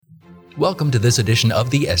Welcome to this edition of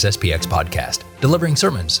the SSPX podcast, delivering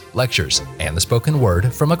sermons, lectures, and the spoken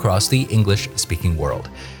word from across the English-speaking world.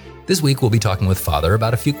 This week, we'll be talking with Father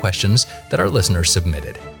about a few questions that our listeners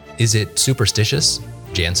submitted. Is it superstitious,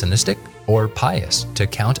 Jansenistic, or pious to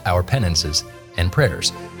count our penances and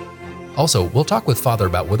prayers? Also, we'll talk with Father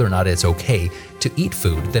about whether or not it's okay to eat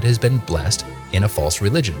food that has been blessed in a false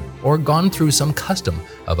religion or gone through some custom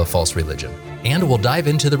of a false religion. And we'll dive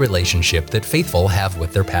into the relationship that faithful have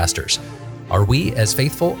with their pastors. Are we, as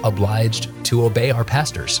faithful, obliged to obey our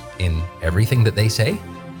pastors in everything that they say?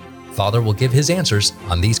 Father will give his answers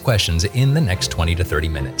on these questions in the next 20 to 30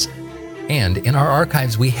 minutes. And in our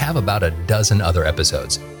archives, we have about a dozen other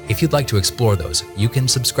episodes. If you'd like to explore those, you can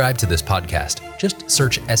subscribe to this podcast. Just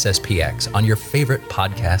search SSPX on your favorite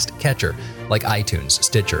podcast catcher, like iTunes,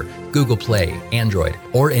 Stitcher, Google Play, Android,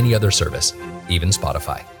 or any other service, even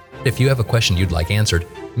Spotify. If you have a question you'd like answered,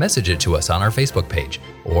 message it to us on our Facebook page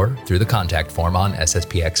or through the contact form on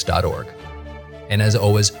sspx.org. And as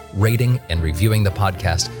always, rating and reviewing the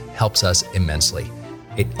podcast helps us immensely.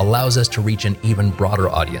 It allows us to reach an even broader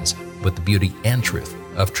audience with the beauty and truth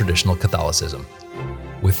of traditional Catholicism.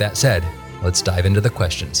 With that said, let's dive into the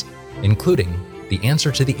questions, including the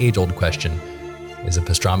answer to the age-old question, is a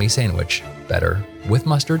pastrami sandwich better with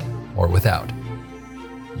mustard or without?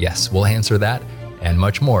 Yes, we'll answer that and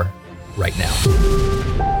much more right now.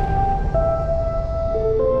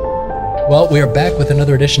 Well, we are back with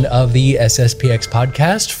another edition of the SSPX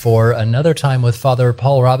podcast for another time with Father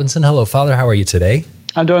Paul Robinson. Hello, Father. How are you today?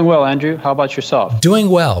 I'm doing well, Andrew. How about yourself?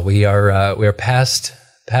 Doing well. We are past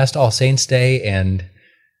All Saints Day, and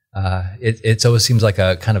it always seems like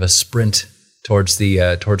a kind of a sprint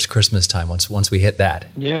towards Christmas time. Once we hit that.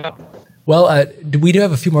 Yeah. Well, we do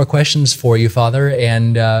have a few more questions for you, Father,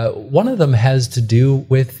 and one of them has to do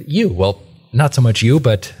with you. Well, not so much you,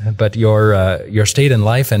 but your state in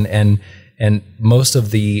life and most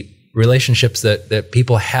of the relationships that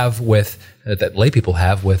people have with that lay people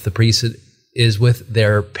have with the priest is with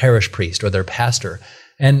their parish priest or their pastor.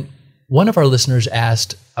 And one of our listeners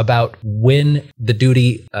asked about when the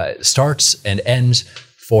duty starts and ends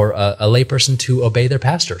for a layperson to obey their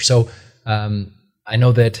pastor. So I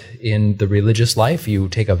know that in the religious life, you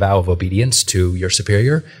take a vow of obedience to your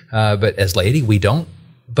superior, but as laity, we don't.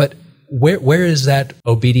 But where is that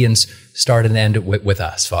obedience start and end with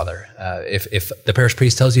us, Father? If the parish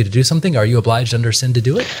priest tells you to do something, are you obliged under sin to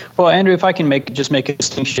do it? Well, Andrew, if I can make a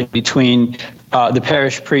distinction between the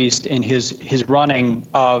parish priest in his running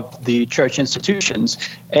of the church institutions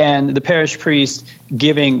and the parish priest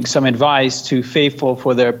giving some advice to faithful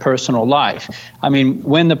for their personal life. I mean,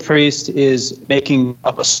 when the priest is making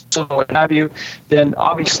up a soul or what have you, then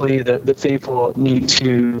obviously the faithful need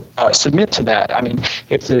to submit to that. I mean,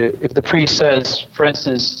 if the priest says, for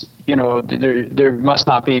instance, there must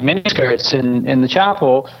not be miniskirts in the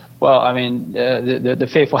chapel, well, I mean, the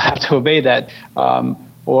faithful have to obey that.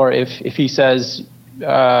 Or if he says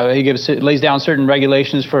lays down certain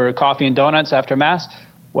regulations for coffee and donuts after Mass,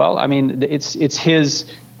 well, I mean, it's his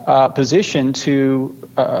position to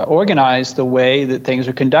organize the way that things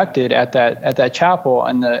are conducted at that chapel,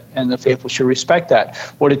 and the faithful should respect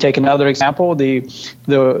that. Or to take another example, the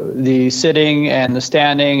sitting and the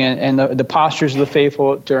standing and the postures of the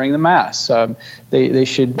faithful during the Mass, they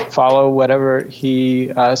should follow whatever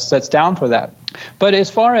he sets down for that. But as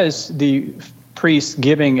far as the priest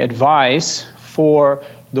giving advice for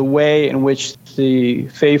the way in which the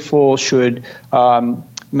faithful should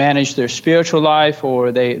manage their spiritual life, or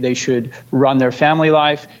they should run their family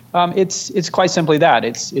life, it's quite simply that.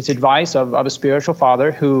 It's advice of a spiritual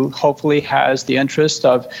father who hopefully has the interest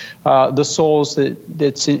of the souls that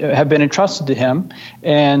have been entrusted to him,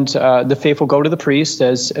 and the faithful go to the priest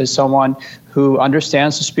as someone who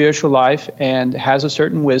understands the spiritual life and has a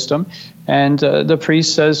certain wisdom. And the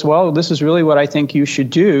priest says, well, this is really what I think you should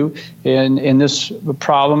do in this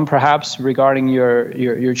problem, perhaps regarding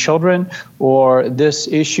your children, or this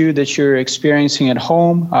issue that you're experiencing at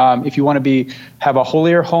home. If you want to have a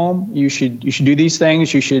holier home, you should do these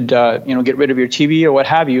things. You should get rid of your TV or what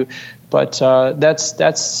have you. But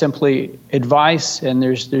that's simply advice, and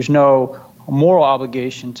there's no moral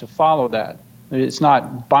obligation to follow that. It's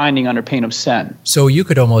not binding under pain of sin. So you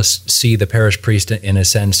could almost see the parish priest in a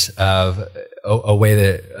sense of a way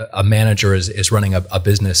that a manager is running a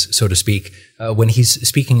business, so to speak, when he's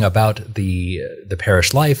speaking about the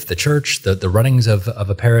parish life, the church, the runnings of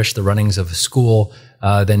a parish, the runnings of a school,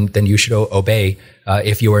 then you should obey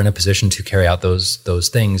if you are in a position to carry out those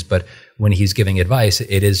things. But when he's giving advice,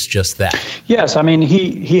 it is just that. Yes, I mean,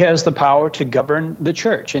 he has the power to govern the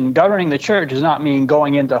church. And governing the church does not mean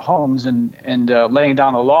going into homes and laying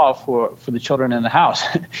down the law for the children in the house.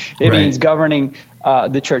 It means governing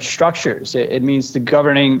the church structures. It means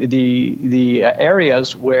governing the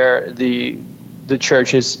areas where the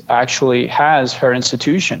church actually has her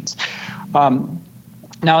institutions.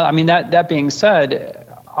 Now, I mean, that being said,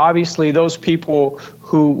 obviously those people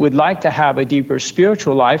who would like to have a deeper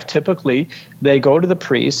spiritual life, typically they go to the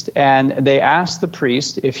priest and they ask the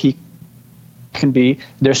priest if he can be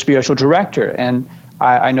their spiritual director. And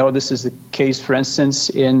I know this is the case, for instance,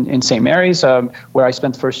 in St. Mary's, where I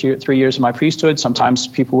spent the first 3 years of my priesthood. Sometimes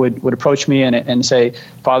people would approach me and say,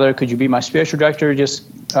 "Father, could you be my spiritual director?"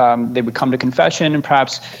 They would come to confession, and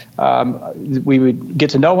perhaps we would get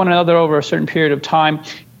to know one another over a certain period of time.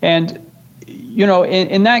 And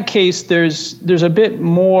in that case, there's a bit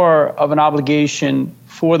more of an obligation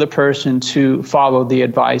for the person to follow the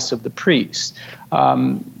advice of the priest.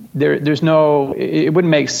 It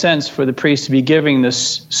wouldn't make sense for the priest to be giving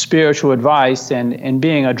this spiritual advice and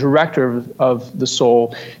being a director of the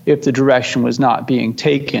soul if the direction was not being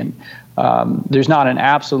taken. There's not an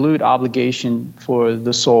absolute obligation for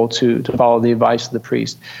the soul to follow the advice of the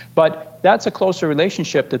priest. But that's a closer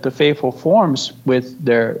relationship that the faithful forms with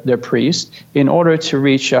their priest in order to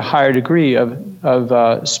reach a higher degree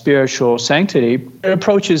of spiritual sanctity. It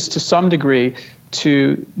approaches to some degree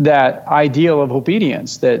to that ideal of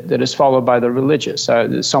obedience that is followed by the religious.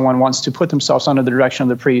 Someone wants to put themselves under the direction of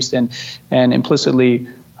the priest and implicitly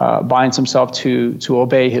binds himself to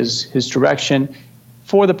obey his direction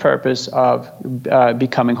for the purpose of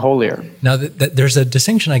becoming holier. Now, there's a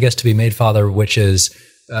distinction, I guess, to be made, Father, which is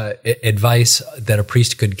advice that a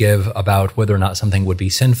priest could give about whether or not something would be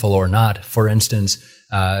sinful or not. For instance,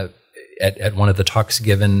 at one of the talks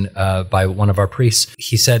given by one of our priests,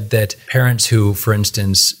 he said that parents who, for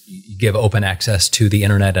instance, give open access to the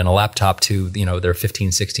internet and a laptop to their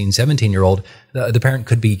 15, 16, 17-year-old, the parent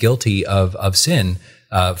could be guilty of sin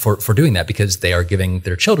for doing that because they are giving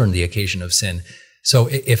their children the occasion of sin. So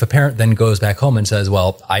if a parent then goes back home and says,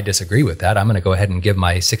 well, I disagree with that, I'm going to go ahead and give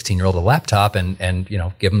my 16-year-old a laptop and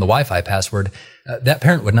give him the Wi-Fi password, that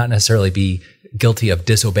parent would not necessarily be guilty of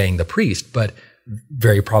disobeying the priest, but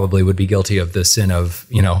very probably would be guilty of the sin of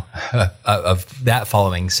that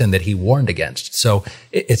following sin that he warned against. So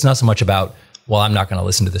it's not so much about, well, I'm not going to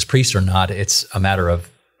listen to this priest or not. It's a matter of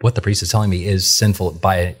what the priest is telling me is sinful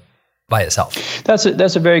by itself. That's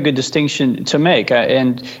a very good distinction to make,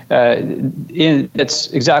 and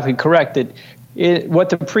it's exactly correct. That what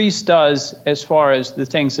the priest does, as far as the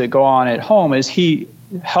things that go on at home, is he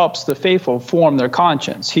helps the faithful form their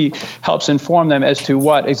conscience. He helps inform them as to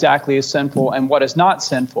what exactly is sinful and what is not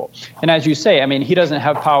sinful. And as you say, I mean, he doesn't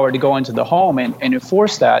have power to go into the home and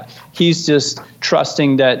enforce that. He's just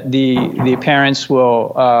trusting that the parents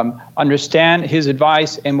will understand his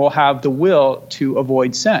advice and will have the will to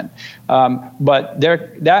avoid sin. But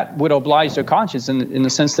that would oblige their conscience in the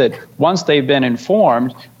sense that once they've been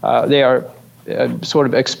informed, they are sort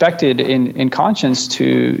of expected in conscience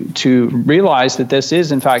to realize that this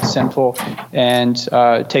is in fact sinful and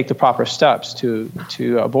take the proper steps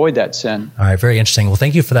to avoid that sin. All right, very interesting. Well,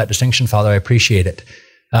 thank you for that distinction, Father. I appreciate it.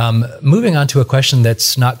 Moving on to a question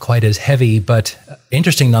that's not quite as heavy, but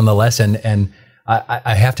interesting nonetheless. And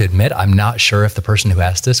I have to admit, I'm not sure if the person who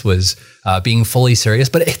asked this was being fully serious,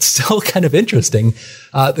 but it's still kind of interesting.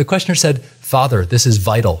 The questioner said, "Father, this is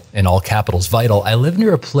vital," in all capitals, vital. "I live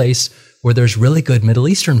near a place where there's really good Middle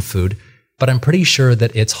Eastern food, but I'm pretty sure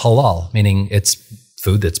that it's halal," meaning it's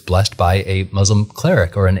food that's blessed by a Muslim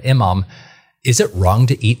cleric or an imam. "Is it wrong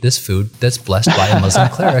to eat this food that's blessed by a Muslim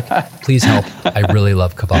cleric? Please help. I really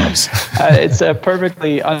love kebabs." It's a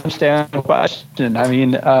perfectly understandable question. I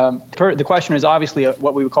mean, the questioner is obviously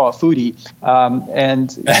what we would call a foodie.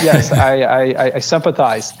 And yes, I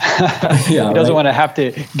sympathize. He doesn't want to have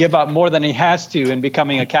to give up more than he has to in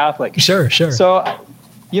becoming a Catholic. Sure. So,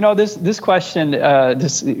 this question,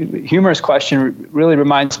 this humorous question, really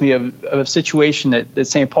reminds me of a situation that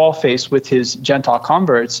St. Paul faced with his Gentile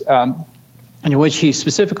converts, in which he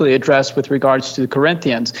specifically addressed with regards to the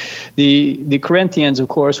Corinthians. The Corinthians, of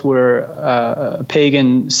course, were a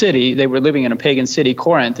pagan city. They were living in a pagan city,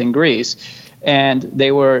 Corinth, in Greece, and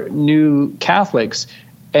they were new Catholics,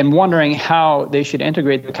 and wondering how they should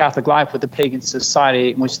integrate the Catholic life with the pagan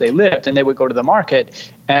society in which they lived. And they would go to the market,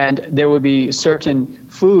 and there would be certain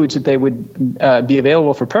foods that they would be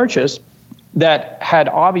available for purchase, that had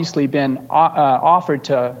obviously been offered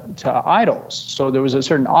to idols. So there was a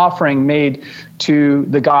certain offering made to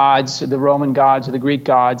the gods, the Roman gods or the Greek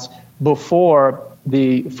gods, before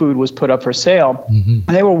the food was put up for sale. And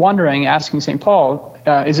they were wondering, asking St. Paul,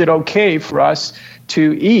 is it okay for us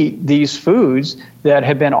to eat these foods that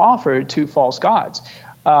have been offered to false gods?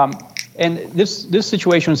 And this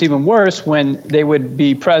situation was even worse when they would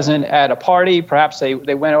be present at a party. Perhaps they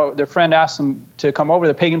went over, their friend asked them to come over,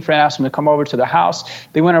 the pagan friend asked them to come over to the house.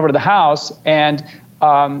 They went over to the house, and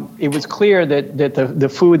it was clear that the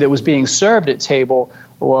food that was being served at table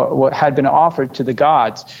what had been offered to the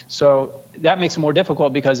gods. So that makes it more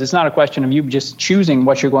difficult, because it's not a question of you just choosing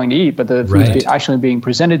what you're going to eat, but the food's actually being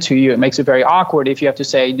presented to you. It makes it very awkward if you have to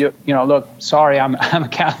say, you know, look, sorry, I'm a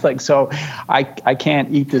Catholic, so I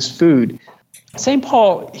can't eat this food. St.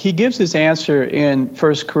 Paul, he gives his answer in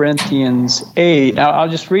 1 Corinthians 8. Now, I'll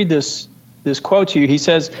just read this quote to you. He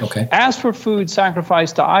says, "As for food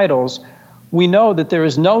sacrificed to idols, we know that there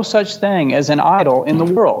is no such thing as an idol in the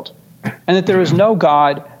world, and that there is no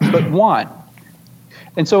God but one."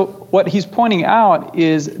 And so what he's pointing out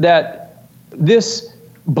is that this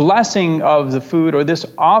blessing of the food, or this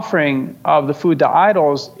offering of the food to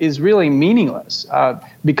idols, is really meaningless,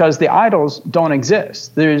 because the idols don't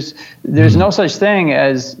exist. There's no such thing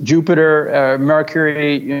as Jupiter,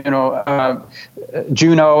 Mercury,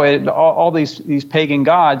 Juno, all these pagan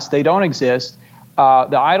gods. They don't exist.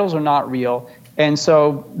 The idols are not real. And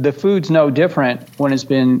so the food's no different when it's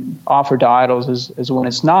been offered to idols as when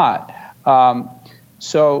it's not.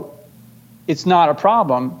 So it's not a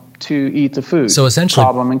problem to eat the food. So essentially,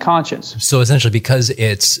 problem in conscience. So essentially, because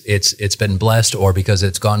it's been blessed, or because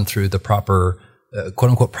it's gone through the proper quote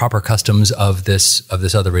unquote proper customs of this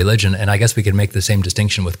other religion, and I guess we could make the same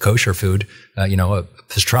distinction with kosher food. A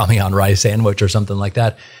pastrami on rice sandwich or something like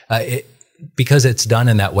that. Because it's done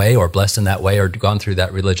in that way, or blessed in that way, or gone through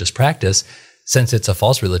that religious practice. Since it's a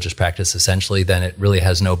false religious practice, essentially, then it really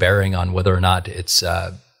has no bearing on whether or not it's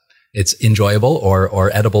enjoyable or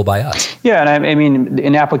edible by us. Yeah, and I mean,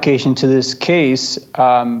 in application to this case,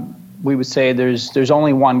 we would say there's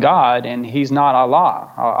only one God, and He's not Allah.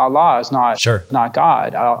 Allah is not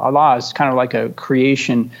God. Allah is kind of like a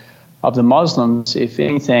creation of the Muslims, if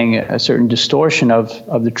anything, a certain distortion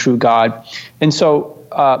of the true God. And so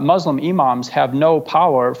Muslim imams have no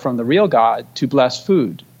power from the real God to bless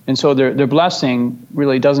food. And so their blessing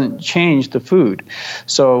really doesn't change the food.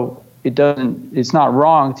 So it's not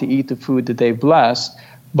wrong to eat the food that they've blessed,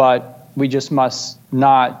 but we just must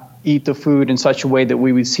not eat the food in such a way that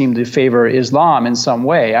we would seem to favor Islam in some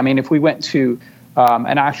way. I mean, if we went to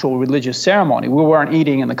an actual religious ceremony, we weren't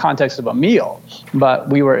eating in the context of a meal, but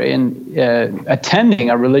we were attending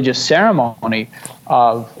a religious ceremony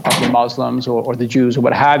of the Muslims or the Jews or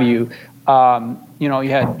what have you. You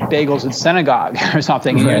had bagels at synagogue or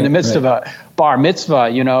something, and you're in the midst of a bar mitzvah,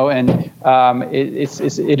 and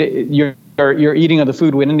your eating of the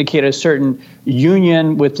food would indicate a certain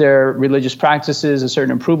union with their religious practices, a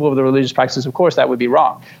certain approval of the religious practices. Of course, that would be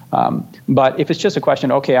wrong. But if it's just a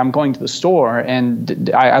question, okay, I'm going to the store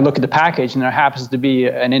and I look at the package and there happens to be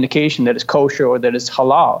an indication that it's kosher or that it's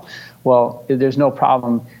halal, well, there's no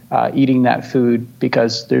problem eating that food,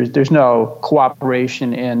 because there's no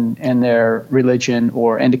cooperation in their religion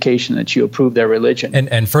or indication that you approve their religion.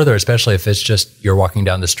 And further, especially if it's just you're walking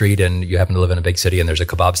down the street and you happen to live in a big city and there's a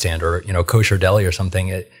kebab stand or kosher deli or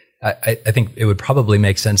something, I think it would probably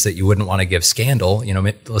make sense that you wouldn't want to give scandal.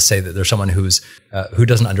 Let's say that there's someone who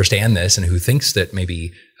doesn't understand this and who thinks that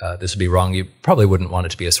maybe this would be wrong. You probably wouldn't want it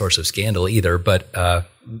to be a source of scandal either.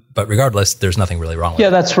 But regardless, there's nothing really wrong with it. Yeah,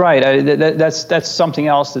 that's right. That's something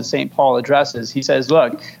else that St. Paul addresses. He says,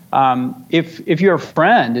 look, if your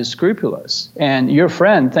friend is scrupulous and your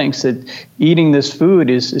friend thinks that eating this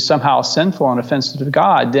food is somehow sinful and offensive to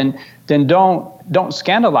God, then don't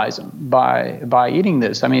scandalize them by eating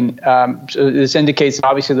this. I mean, so this indicates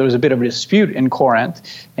obviously there was a bit of a dispute in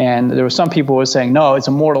Corinth, and there were some people who were saying, no, it's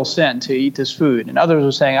a mortal sin to eat this food, and others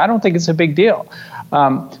were saying, I don't think it's a big deal.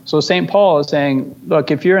 So St. Paul is saying,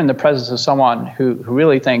 look, if you're in the presence of someone who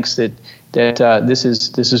really thinks that this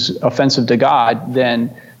is offensive to God,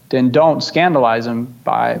 then don't scandalize him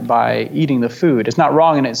by eating the food. It's not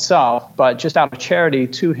wrong in itself, but just out of charity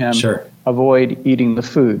to him, avoid eating the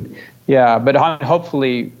food. Yeah, but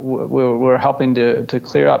hopefully we're helping to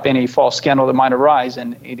clear up any false scandal that might arise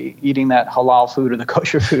in eating that halal food or the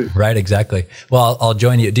kosher food. Right, exactly. Well, I'll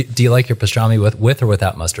join you. Do you like your pastrami with or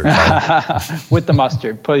without mustard? With the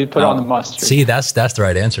mustard. Put on the mustard. See, that's the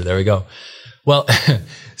right answer. There we go. Well,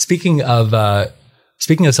 speaking of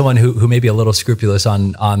someone who may be a little scrupulous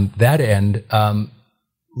on that end,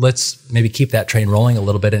 let's maybe keep that train rolling a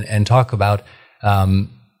little bit and talk about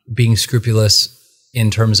being scrupulous in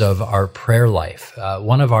terms of our prayer life.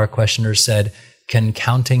 One of our questioners said, can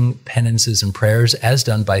counting penances and prayers, as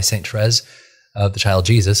done by St. Therese of the Child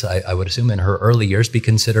Jesus, I would assume in her early years, be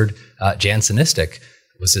considered Jansenistic?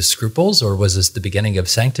 Was this scruples, or was this the beginning of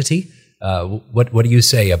sanctity? What do you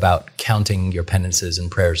say about counting your penances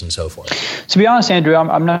and prayers and so forth? To be honest, Andrew,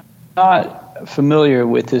 I'm not familiar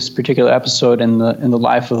with this particular episode in the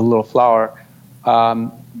life of the little flower,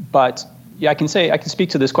 but yeah, I can speak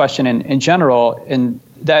to this question in general, and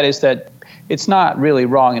that is that it's not really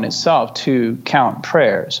wrong in itself to count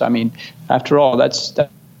prayers. I mean, after all, that's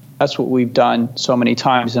what we've done so many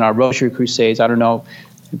times in our Rosary Crusades. I don't know,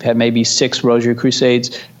 we've had maybe 6 Rosary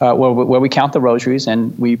Crusades where we count the rosaries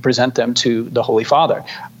and we present them to the Holy Father.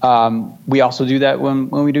 We also do that when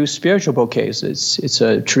we do spiritual bouquets. It's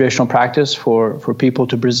a traditional practice for people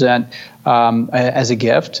to present as a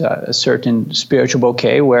gift a certain spiritual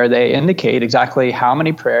bouquet where they indicate exactly how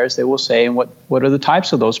many prayers they will say and what are the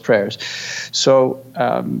types of those prayers. So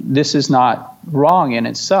this is not wrong in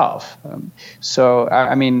itself.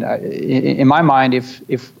 I mean, in my mind,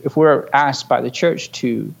 if we're asked by the Church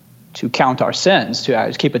to count our sins,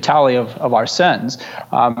 to keep a tally of our sins,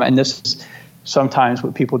 and this is sometimes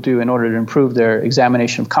what people do in order to improve their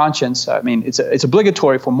examination of conscience. I mean, it's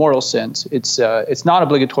obligatory for mortal sins. It's not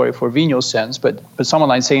obligatory for venial sins, but someone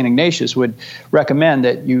like St. Ignatius would recommend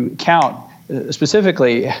that you count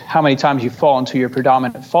specifically how many times you fall into your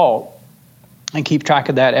predominant fault and keep track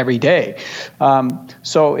of that every day.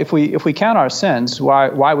 So if we count our sins,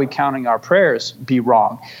 why would counting our prayers be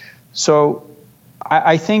wrong? So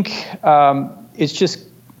I think it's just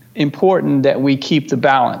important that we keep the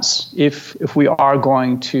balance. If we are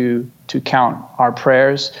going to count our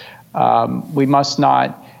prayers, we must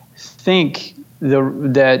not think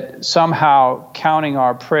that somehow counting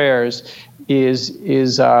our prayers gives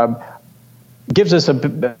us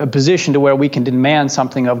a position to where we can demand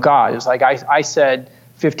something of God. It's like I said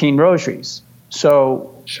 15 rosaries,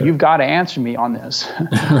 so sure, you've got to answer me on this.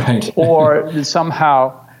 Right. Or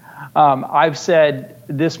somehow I've said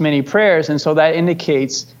this many prayers, and so that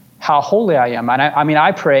indicates how holy I am. And I mean,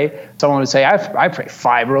 I pray, someone would say, I pray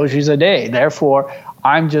 5 rosaries a day, therefore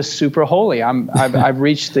I'm just super holy. I've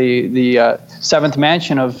reached the 7th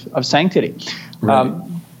mansion of sanctity. Right.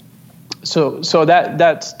 So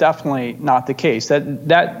that's definitely not the case.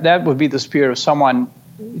 That would be the spirit of someone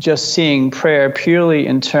just seeing prayer purely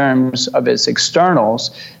in terms of its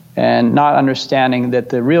externals and not understanding that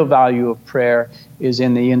the real value of prayer is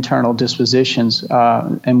in the internal dispositions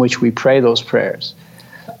in which we pray those prayers.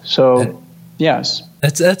 So, yes.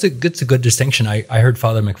 That's a good distinction. I heard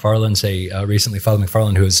Father McFarland say recently, Father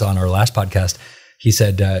McFarland, who was on our last podcast, he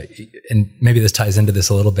said, and maybe this ties into this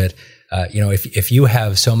a little bit, if you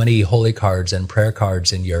have so many holy cards and prayer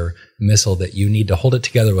cards in your missal that you need to hold it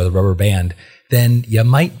together with a rubber band, then you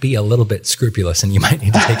might be a little bit scrupulous and you might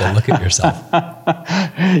need to take a look at yourself.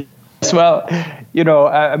 Well,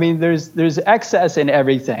 I mean, there's excess in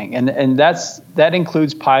everything, and that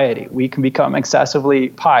includes piety. We can become excessively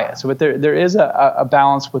pious, but there is a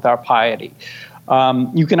balance with our piety.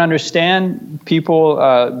 You can understand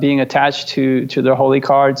people being attached to their holy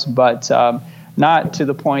cards, but not to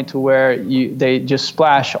the point to where they just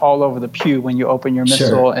splash all over the pew when you open your missal,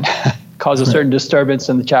 sure, and cause a certain disturbance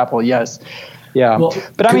in the chapel. Yes. Yeah. Well,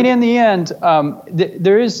 but I mean, in the end,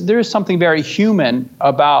 there is something very human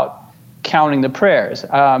about counting the prayers.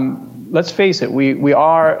 Let's face it, we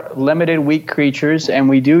are limited, weak creatures, and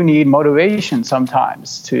we do need motivation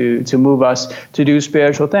sometimes to move us to do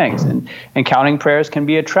spiritual things. And counting prayers can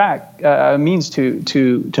be a means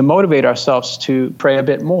to motivate ourselves to pray a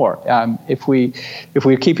bit more. If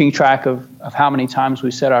we're keeping track of how many times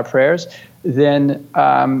we said our prayers, then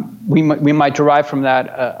we might derive from that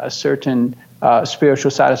a certain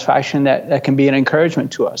spiritual satisfaction that can be an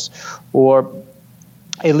encouragement to us, or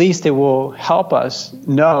at least it will help us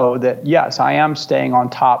know that, yes, I am staying on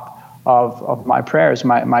top of my prayers.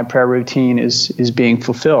 My prayer routine is being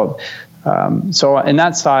fulfilled. So in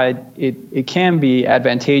that side, it can be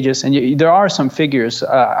advantageous. And there are some figures.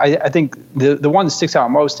 I think the one that sticks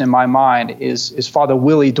out most in my mind is Father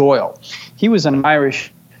Willie Doyle. He was an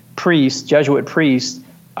Irish priest, Jesuit priest,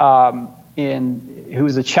 who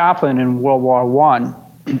was a chaplain in World War I.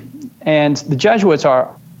 And the Jesuits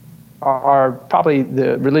are probably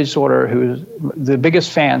the religious order who's the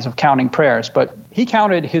biggest fans of counting prayers. But he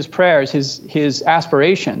counted his prayers, his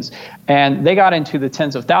aspirations, and they got into the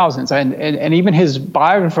tens of thousands. And even his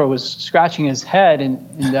biographer was scratching his head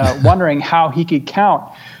and wondering how he could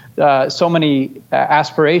count so many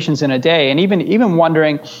aspirations in a day, and even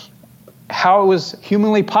wondering how it was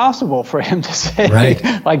humanly possible for him to say,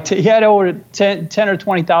 right. He had over 10 or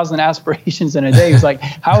 20,000 aspirations in a day. He was like,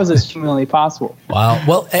 how is this humanly possible? Wow.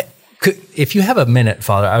 Well, if you have a minute,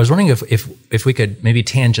 Father, I was wondering if we could maybe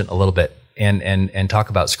tangent a little bit and talk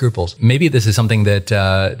about scruples. Maybe this is something that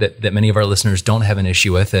many of our listeners don't have an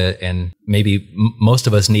issue with, and maybe most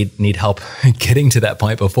of us need help getting to that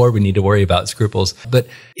point before we need to worry about scruples. But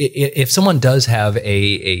if someone does have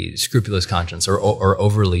a scrupulous conscience or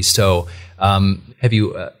overly so, have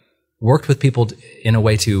you worked with people in a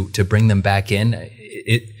way to bring them back in?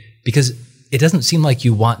 Because it doesn't seem like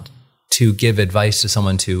you want to give advice to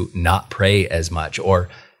someone to not pray as much or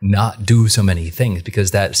not do so many things, because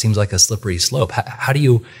that seems like a slippery slope. How do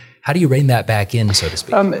you rein that back in, so to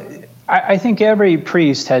speak? I think every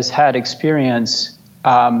priest has had experience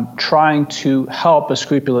trying to help a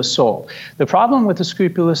scrupulous soul. The problem with a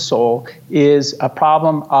scrupulous soul is a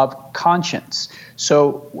problem of conscience.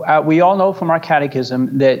 So we all know from our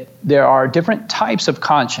catechism that there are different types of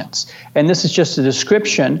conscience. And this is just a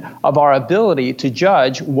description of our ability to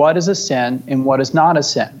judge what is a sin and what is not a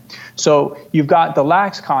sin. So you've got the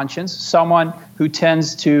lax conscience, someone who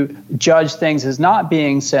tends to judge things as not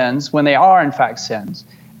being sins when they are in fact sins.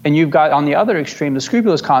 And you've got on the other extreme, the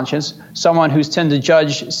scrupulous conscience, someone who's tend to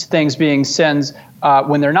judge things being sins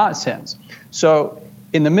when they're not sins. So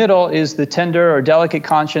in the middle is the tender or delicate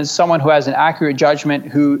conscience, someone who has an accurate judgment,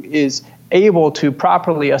 who is able to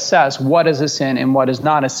properly assess what is a sin and what is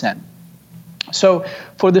not a sin. So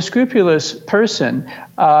for the scrupulous person,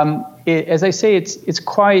 as I say, it's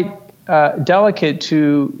quite delicate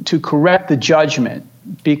to correct the judgment,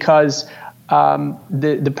 because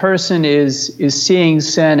the person is seeing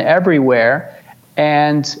sin everywhere,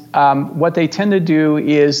 and what they tend to do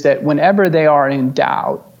is that whenever they are in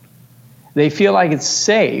doubt, they feel like it's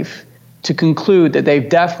safe to conclude that they've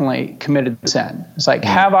definitely committed the sin. It's like,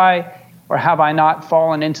 have I or have I not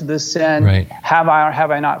fallen into this sin? Right. Have I or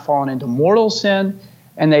have I not fallen into mortal sin?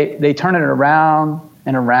 And they turn it around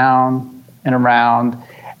and around and around,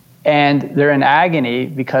 and they're in agony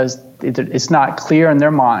because it's not clear in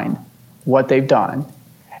their mind what they've done.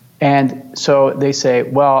 And so they say,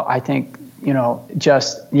 well, I think,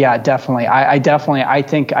 definitely. I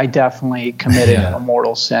think I definitely committed a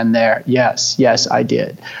mortal sin there. Yes, I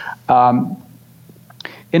did.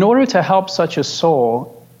 In order to help such a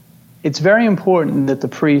soul, it's very important that the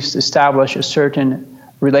priest establish a certain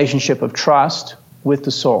relationship of trust with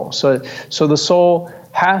the soul. So the soul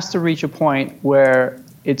has to reach a point where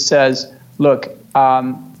it says, look,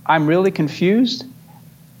 I'm really confused.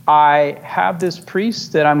 I have this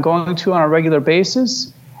priest that I'm going to on a regular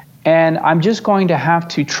basis, and I'm just going to have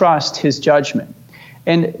to trust his judgment.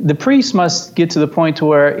 And the priest must get to the point to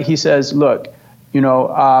where he says, look,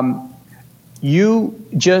 you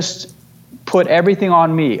just put everything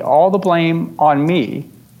on me, all the blame on me.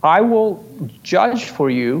 I will judge for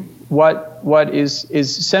you what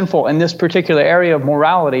is sinful in this particular area of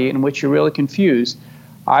morality in which you're really confused.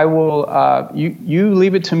 I will you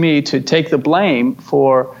leave it to me to take the blame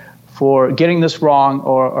for getting this wrong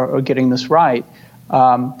or getting this right.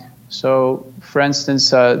 So, for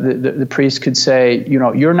instance, the priest could say,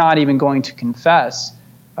 you're not even going to confess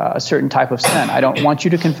a certain type of sin. I don't want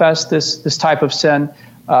you to confess this type of sin.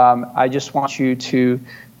 I just want you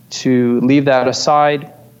to leave that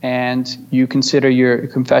aside, and you consider your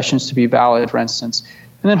confessions to be valid, for instance.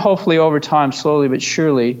 And then hopefully over time, slowly but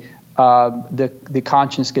surely, the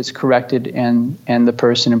conscience gets corrected and the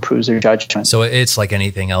person improves their judgment. So it's like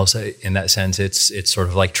anything else in that sense. It's sort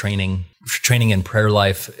of like training in prayer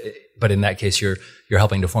life, but in that case, you're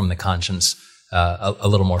helping to form the conscience a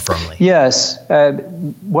little more firmly. Yes.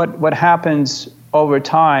 What happens over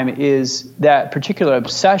time is that particular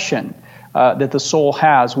obsession that the soul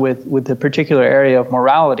has with the particular area of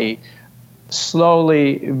morality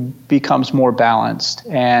slowly becomes more balanced,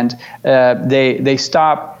 and they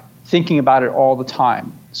stop thinking about it all the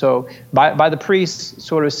time. So by the priest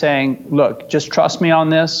sort of saying, look, just trust me on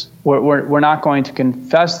this. We're not going to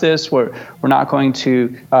confess this. We're not going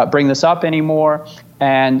to bring this up anymore.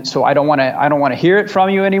 And so I don't want to hear it from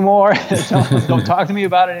you anymore. Don't talk to me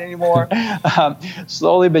about it anymore.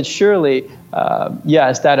 Slowly but surely,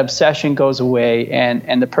 yes, that obsession goes away,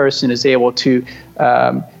 and the person is able to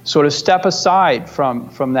sort of step aside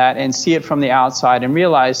from that and see it from the outside and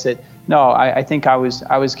realize that, no, I think I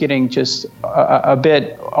was getting just a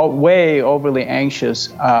bit way overly anxious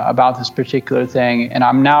about this particular thing, and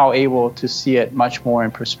I'm now able to see it much more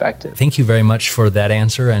in perspective. Thank you very much for that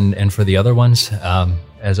answer and for the other ones.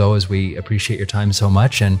 As always, we appreciate your time so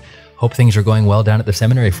much and hope things are going well down at the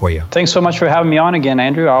seminary for you. Thanks so much for having me on again,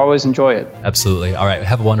 Andrew. I always enjoy it. Absolutely. All right.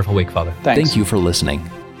 Have a wonderful week, Father. Thanks. Thank you for listening.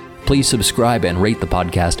 Please subscribe and rate the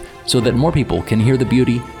podcast so that more people can hear the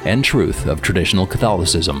beauty and truth of traditional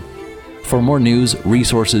Catholicism. For more news,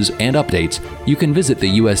 resources, and updates, you can visit the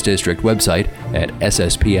U.S. District website at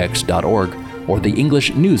sspx.org or the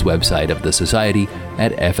English news website of the Society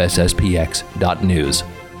at fsspx.news.